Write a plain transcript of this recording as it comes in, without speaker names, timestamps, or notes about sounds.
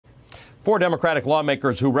Four Democratic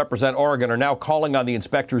lawmakers who represent Oregon are now calling on the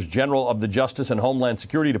inspectors general of the Justice and Homeland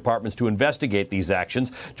Security departments to investigate these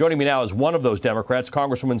actions. Joining me now is one of those Democrats,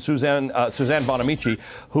 Congresswoman Suzanne Bonamici,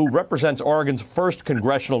 who represents Oregon's 1st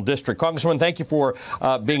congressional district. Congresswoman, thank you for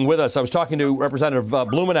being with us. I was talking to Representative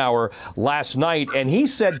Blumenauer last night, and he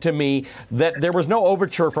said to me that there was no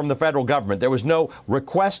overture from the federal government. There was no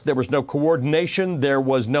request. There was no coordination. There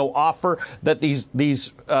was no offer that these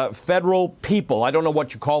federal people, I don't know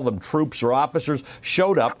what you call them, troops or officers,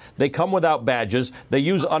 showed up. They come without badges. They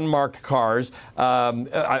use unmarked cars.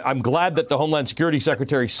 I'm glad that the Homeland Security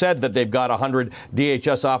Secretary said that they've got 100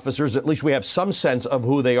 DHS officers. At least we have some sense of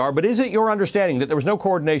who they are. But is it your understanding that there was no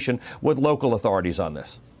coordination with local authorities on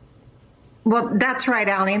this? Well, that's right,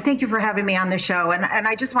 Ali, and thank you for having me on the show. And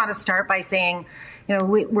I just want to start by saying, you know,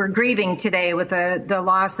 we're grieving today with the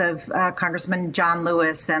loss of Congressman John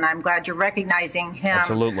Lewis, and I'm glad you're recognizing him.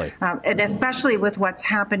 Absolutely. And especially with what's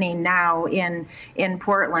happening now in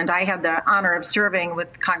Portland. I had the honor of serving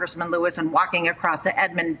with Congressman Lewis and walking across the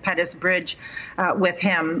Edmund Pettus Bridge with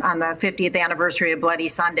him on the 50th anniversary of Bloody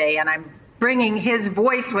Sunday, and I'm bringing his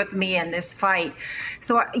voice with me in this fight.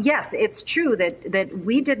 So, yes, it's true that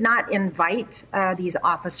we did not invite these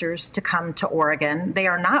officers to come to Oregon. They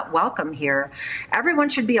are not welcome here. Everyone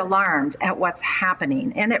should be alarmed at what's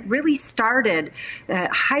happening. And it really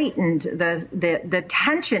heightened the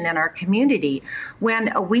tension in our community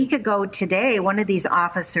when a week ago today, one of these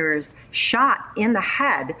officers shot in the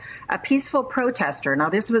head a peaceful protester. Now,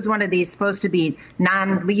 this was one of these supposed to be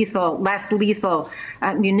non-lethal, less lethal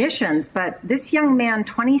munitions, but this young man,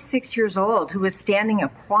 26 years old, who was standing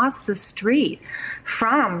across the street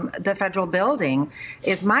from the federal building,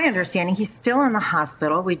 is my understanding he's still in the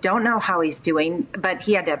hospital. We don't know how he's doing, but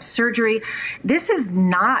he had to have surgery. This is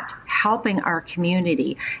not helping our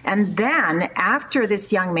community. And then after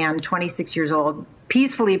this young man, 26 years old,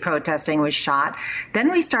 peacefully protesting, was shot, then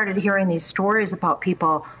we started hearing these stories about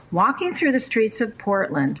people walking through the streets of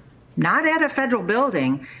Portland, not at a federal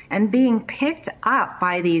building, and being picked up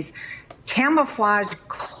by these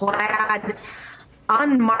camouflage-clad,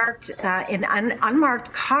 unmarked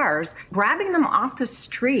cars, grabbing them off the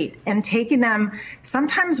street and taking them,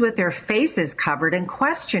 sometimes with their faces covered, and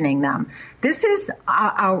questioning them. This is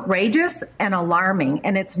outrageous and alarming,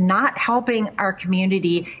 and it's not helping our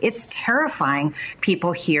community. It's terrifying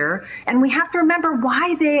people here. And we have to remember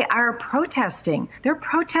why they are protesting. They're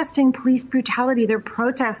protesting police brutality. They're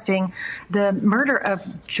protesting the murder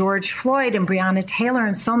of George Floyd and Breonna Taylor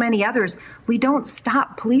and so many others. We don't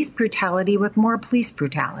stop police brutality with more police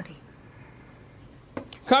brutality.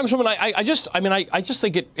 Congresswoman, I just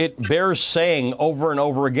think it bears saying over and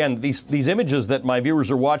over again, these images that my viewers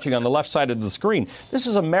are watching on the left side of the screen, this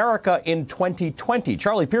is America in 2020.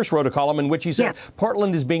 Charlie Pierce wrote a column in which he said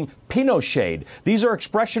Portland is being Pinochet. These are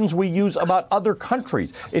expressions we use about other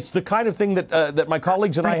countries. It's the kind of thing that my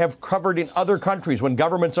colleagues and I have covered in other countries when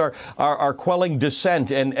governments are quelling dissent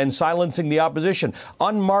and silencing the opposition.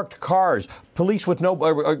 Unmarked cars, police with no,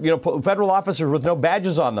 federal officers with no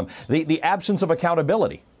badges on them, the absence of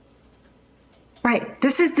accountability. Right.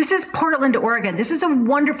 This is Portland, Oregon. This is a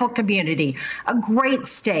wonderful community, a great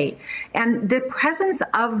state. And the presence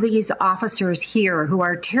of these officers here who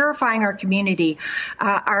are terrifying our community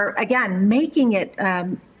are, again, making it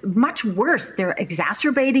much worse. They're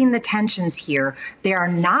exacerbating the tensions here. They are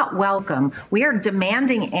not welcome. We are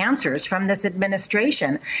demanding answers from this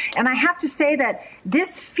administration. And I have to say that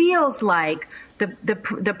this feels like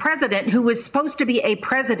the president, who was supposed to be a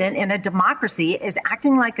president in a democracy, is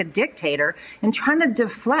acting like a dictator and trying to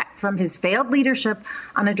deflect from his failed leadership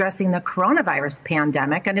on addressing the coronavirus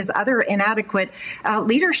pandemic and his other inadequate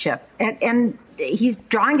leadership. And he's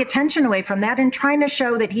drawing attention away from that and trying to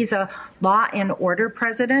show that he's a law and order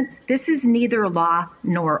president. This is neither law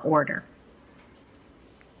nor order.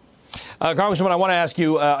 Congresswoman, I want to ask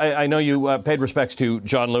you, I know you paid respects to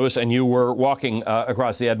John Lewis and you were walking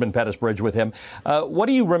across the Edmund Pettus Bridge with him. What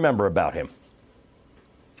do you remember about him?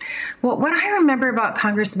 Well, what I remember about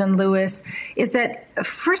Congressman Lewis is that,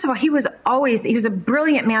 first of all, he was a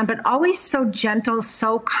brilliant man, but always so gentle,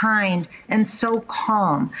 so kind, and so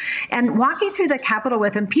calm. And walking through the Capitol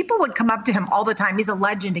with him, people would come up to him all the time. He's a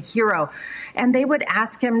legend, a hero. And they would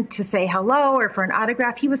ask him to say hello or for an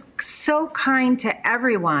autograph. He was so kind to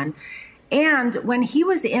everyone. And when he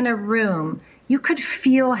was in a room, you could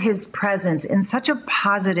feel his presence in such a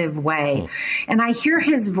positive way. And I hear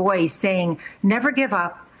his voice saying, never give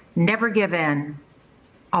up, never give in,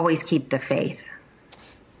 always keep the faith.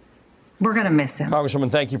 We're going to miss him.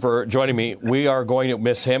 Congresswoman, thank you for joining me. We are going to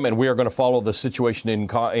miss him, and we are going to follow the situation in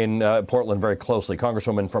Portland very closely.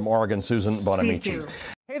 Congresswoman from Oregon, Susan Bonamici.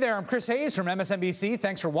 Hey there, I'm Chris Hayes from MSNBC.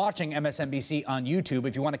 Thanks for watching MSNBC on YouTube.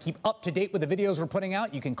 If you want to keep up to date with the videos we're putting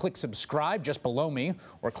out, you can click subscribe just below me,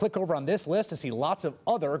 or click over on this list to see lots of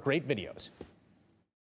other great videos.